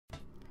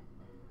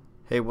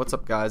Hey, what's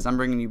up guys? I'm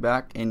bringing you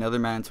back another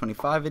Madden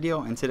 25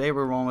 video, and today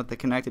we're rolling with the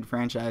connected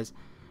franchise,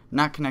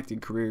 not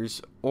connected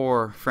careers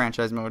or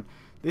franchise mode.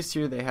 This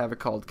year they have it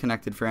called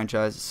connected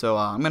franchise, so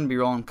I'm going to be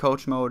rolling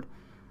coach mode.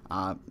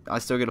 I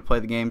still get to play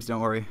the games,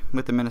 don't worry,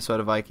 with the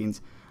Minnesota Vikings.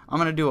 I'm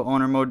going to do an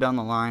owner mode down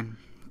the line,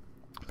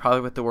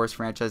 probably with the worst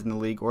franchise in the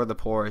league or the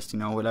poorest,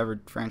 whatever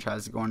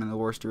franchise is going in the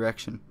worst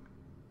direction.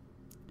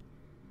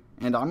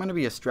 And I'm going to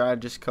be a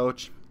strategist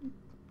coach,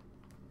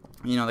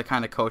 the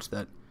kind of coach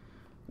that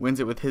wins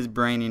it with his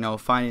brain,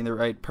 finding the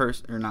right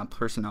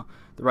the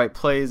right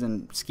plays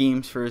and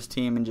schemes for his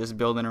team and just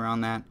building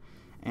around that.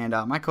 And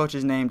my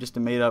coach's name, just a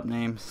made-up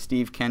name,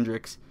 Steve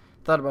Kendricks.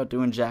 Thought about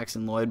doing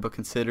Jackson Lloyd, but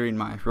considering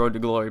my Road to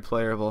Glory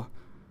player will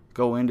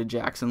go into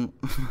Jackson...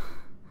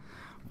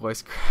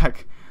 voice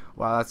crack.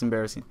 Wow, that's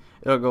embarrassing.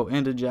 It'll go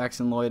into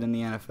Jackson Lloyd in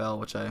the NFL,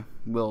 which I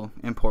will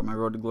import my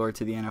Road to Glory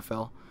to the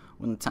NFL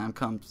when the time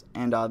comes.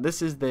 And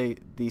this is the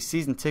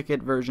season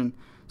ticket version,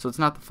 so it's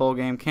not the full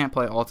game. Can't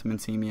play Ultimate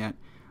Team yet,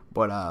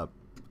 but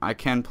I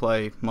can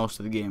play most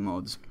of the game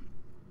modes.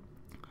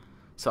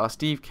 So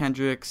Steve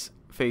Kendricks,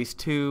 Phase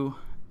 2,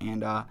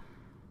 and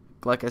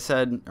like I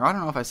said, or I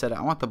don't know if I said it,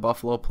 I want the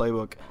Buffalo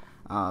playbook.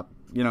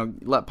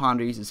 Let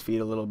Ponder use his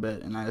feet a little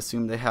bit, and I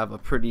assume they have a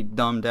pretty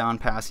dumbed down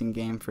passing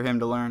game for him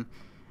to learn.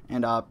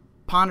 And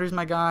Ponder's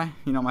my guy.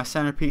 My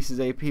centerpiece is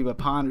AP, but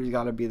Ponder's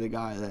got to be the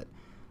guy that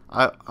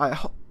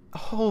I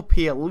hope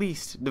he at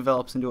least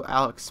develops into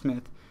Alex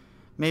Smith.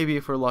 Maybe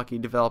if we're lucky,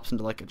 develops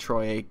into like a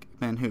Troy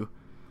Aikman, who,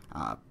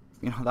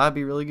 that'd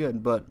be really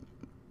good. But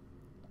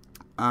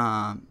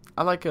I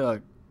like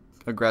a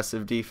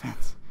aggressive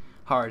defense,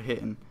 hard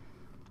hitting.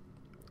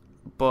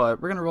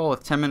 But we're gonna roll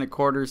with 10-minute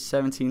quarters,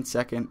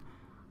 17-second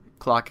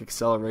clock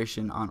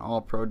acceleration on all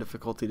pro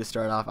difficulty to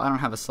start off. I don't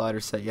have a slider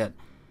set yet,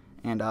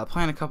 and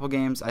playing a couple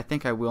games, I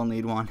think I will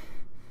need one.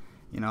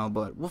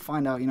 But we'll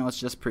find out. It's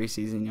just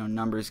preseason.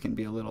 Numbers can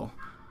be a little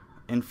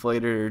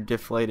inflated or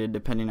deflated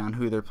depending on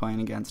who they're playing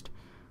against.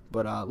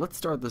 But let's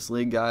start this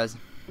league, guys.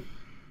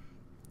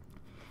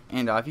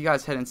 And if you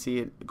guys hadn't seen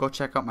it, go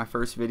check out my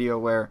first video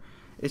where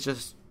it's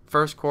just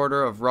first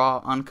quarter of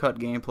raw, uncut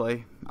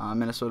gameplay.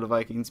 Minnesota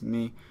Vikings,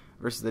 me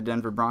versus the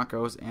Denver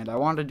Broncos, and I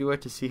wanted to do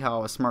it to see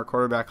how a smart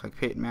quarterback like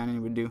Peyton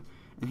Manning would do,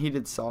 and he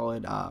did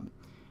solid. I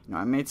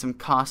made some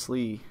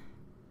costly.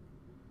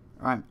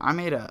 I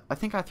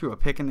think I threw a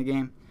pick in the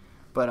game,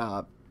 but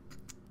I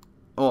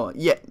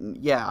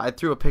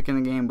threw a pick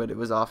in the game, but it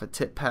was off a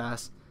tip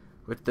pass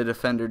with the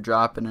defender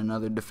drop and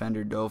another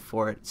defender dove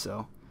for it.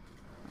 So,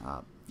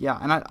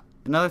 and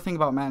another thing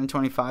about Madden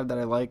 25 that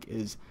I like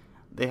is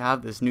they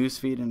have this news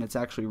feed, and it's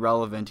actually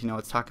relevant.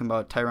 It's talking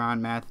about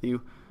Tyrann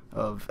Mathieu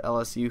of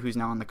LSU, who's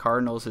now in the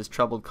Cardinals, his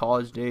troubled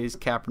college days,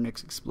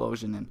 Kaepernick's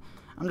explosion, and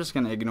I'm just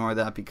going to ignore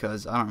that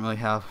because I don't really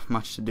have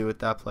much to do with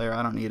that player.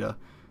 I don't need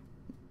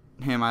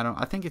him.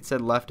 I think it said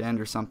left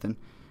end or something,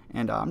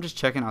 and I'm just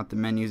checking out the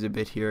menus a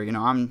bit here.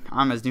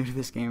 I'm as new to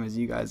this game as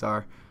you guys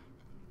are,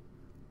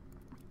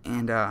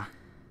 and I'm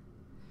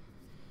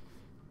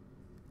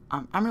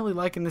really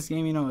liking this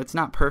game. It's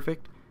not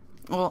perfect.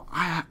 Well,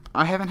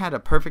 I haven't had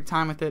a perfect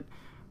time with it,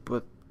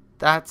 but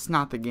that's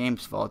not the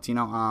game's fault.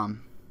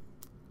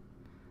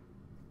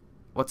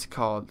 What's it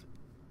called?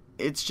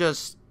 It's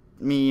just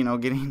me,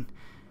 getting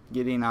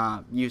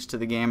used to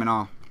the game and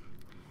all.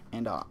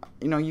 And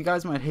you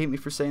guys might hate me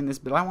for saying this,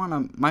 but I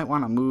might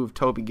want to move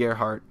Toby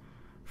Gerhart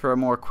for a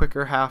more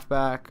quicker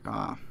halfback.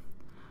 I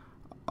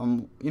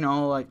don't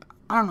know.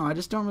 I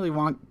just don't really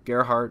want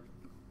Gerhart.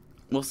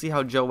 We'll see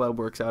how Joe Webb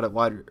works out at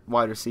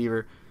wide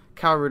receiver.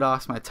 Kyle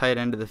Rudolph's my tight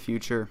end of the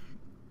future.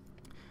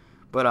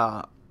 But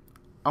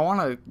I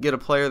want to get a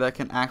player that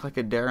can act like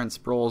a Darren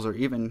Sproles, or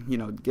even,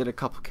 get a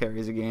couple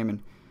carries a game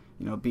and,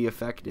 be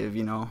effective,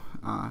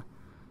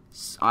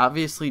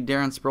 Obviously,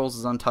 Darren Sproles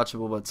is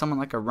untouchable, but someone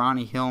like a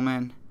Ronnie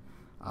Hillman,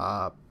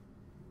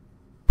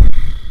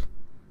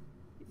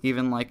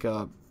 even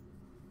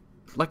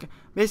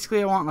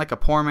basically I want like a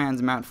poor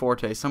man's Matt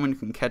Forte, someone who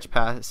can catch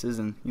passes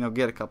and,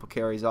 get a couple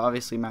carries.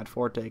 Obviously, Matt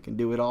Forte can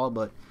do it all,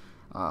 but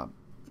I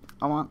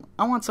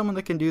want someone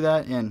that can do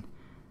that in,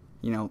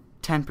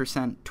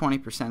 10%,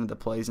 20% of the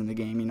plays in the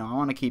game. I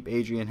want to keep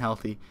Adrian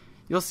healthy.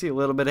 You'll see a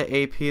little bit of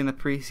AP in the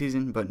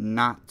preseason, but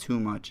not too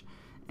much.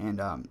 And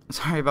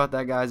sorry about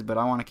that, guys, but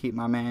I want to keep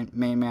my main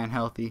man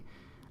healthy.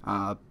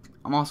 I'm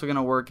also going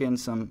to work in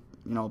some,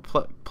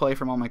 play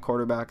from all my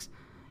quarterbacks.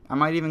 I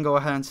might even go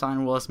ahead and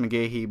sign Willis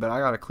McGahee, but I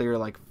got to clear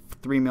like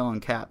 $3 million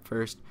cap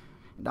first.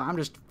 And I'm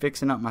just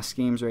fixing up my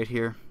schemes right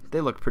here.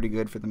 They look pretty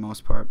good for the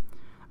most part.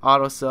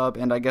 Auto sub,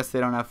 and I guess they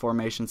don't have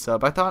formation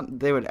sub. I thought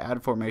they would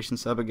add formation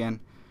sub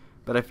again,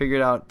 but I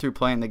figured out through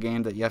playing the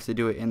game that you have to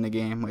do it in the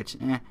game, which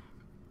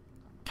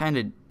kind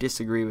of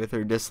disagree with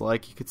or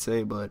dislike, you could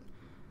say, but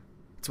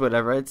it's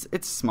whatever. It's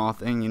a small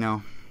thing, And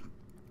now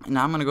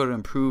I'm going to go to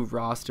improve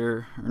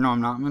roster. Or no, I'm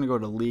not. I'm going to go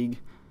to league,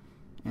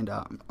 and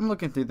I'm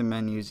looking through the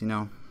menus,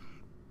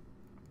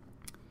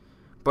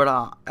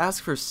 But as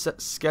for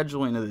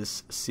scheduling of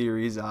this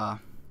series, I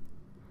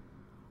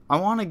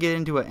want to get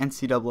into an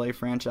NCAA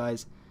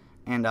franchise.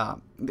 And the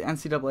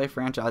NCAA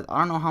franchise, I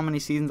don't know how many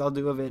seasons I'll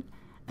do of it,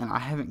 and I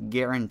haven't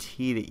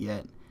guaranteed it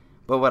yet.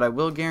 But what I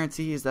will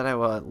guarantee is that I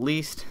will at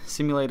least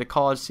simulate a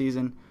college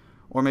season,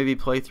 or maybe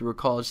play through a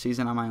college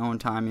season on my own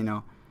time,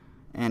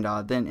 and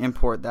then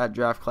import that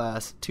draft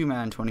class to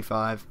Madden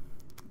 25,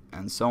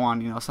 and so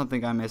on.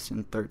 Something I missed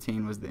in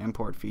 13 was the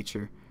import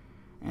feature,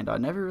 and I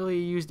never really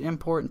used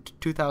import in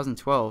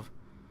 2012.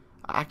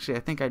 Actually,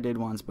 I think I did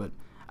once, but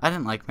I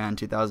didn't like Madden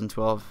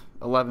 2012.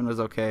 11 was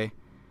okay.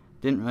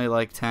 Didn't really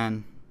like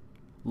 10.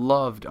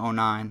 Loved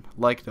 09.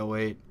 Liked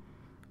 08.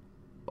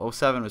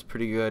 07 was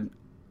pretty good.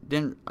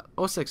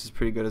 06 was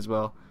pretty good as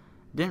well.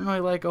 Didn't really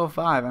like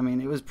 05. I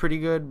mean, it was pretty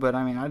good, but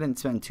I didn't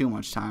spend too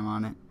much time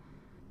on it.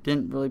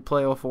 Didn't really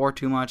play 04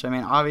 too much.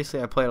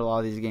 Obviously I played a lot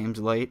of these games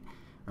late.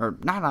 Or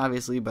not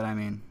obviously, but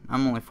I'm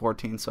only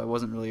 14, so I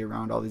wasn't really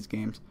around all these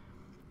games.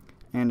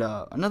 And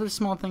another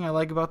small thing I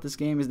like about this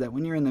game is that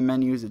when you're in the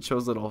menus, it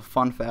shows little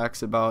fun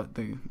facts about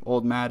the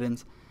old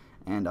Maddens.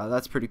 And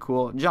that's pretty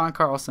cool. John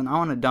Carlson, I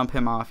want to dump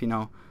him off.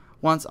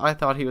 Once I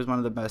thought he was one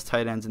of the best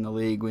tight ends in the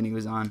league when he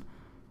was on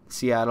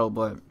Seattle,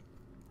 but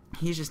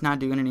he's just not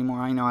doing it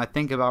anymore. I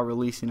think about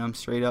releasing him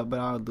straight up, but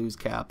I would lose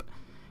cap.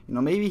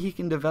 Maybe he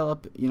can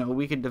develop,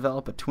 we could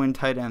develop a twin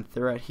tight end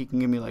threat. He can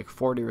give me like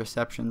 40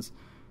 receptions,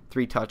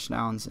 3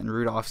 touchdowns, and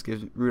Rudolph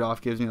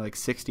gives me like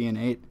 60 and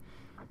 8.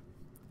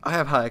 I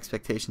have high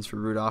expectations for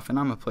Rudolph, and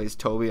I'm going to place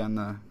Toby on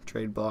the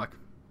trade block.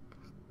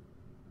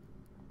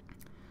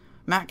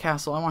 Matt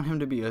Castle, I want him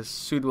to be a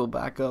suitable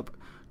backup.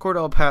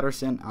 Cordell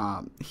Patterson,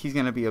 he's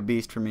going to be a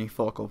beast for me,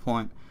 focal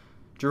point.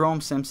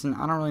 Jerome Simpson,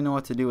 I don't really know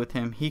what to do with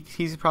him.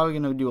 He's probably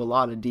going to do a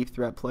lot of deep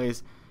threat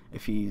plays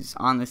if he's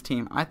on this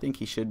team. I think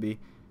he should be.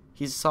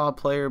 He's a solid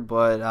player,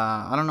 but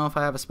I don't know if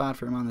I have a spot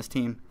for him on this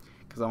team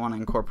because I want to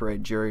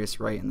incorporate Jarius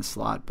Wright in the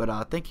slot.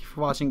 But thank you for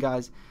watching,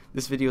 guys.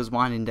 This video is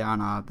winding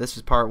down. This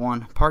was part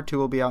 1. Part 2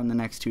 will be out in the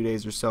next 2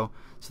 days or so.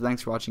 So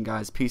thanks for watching,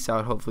 guys. Peace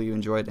out. Hopefully you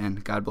enjoyed,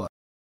 and God bless.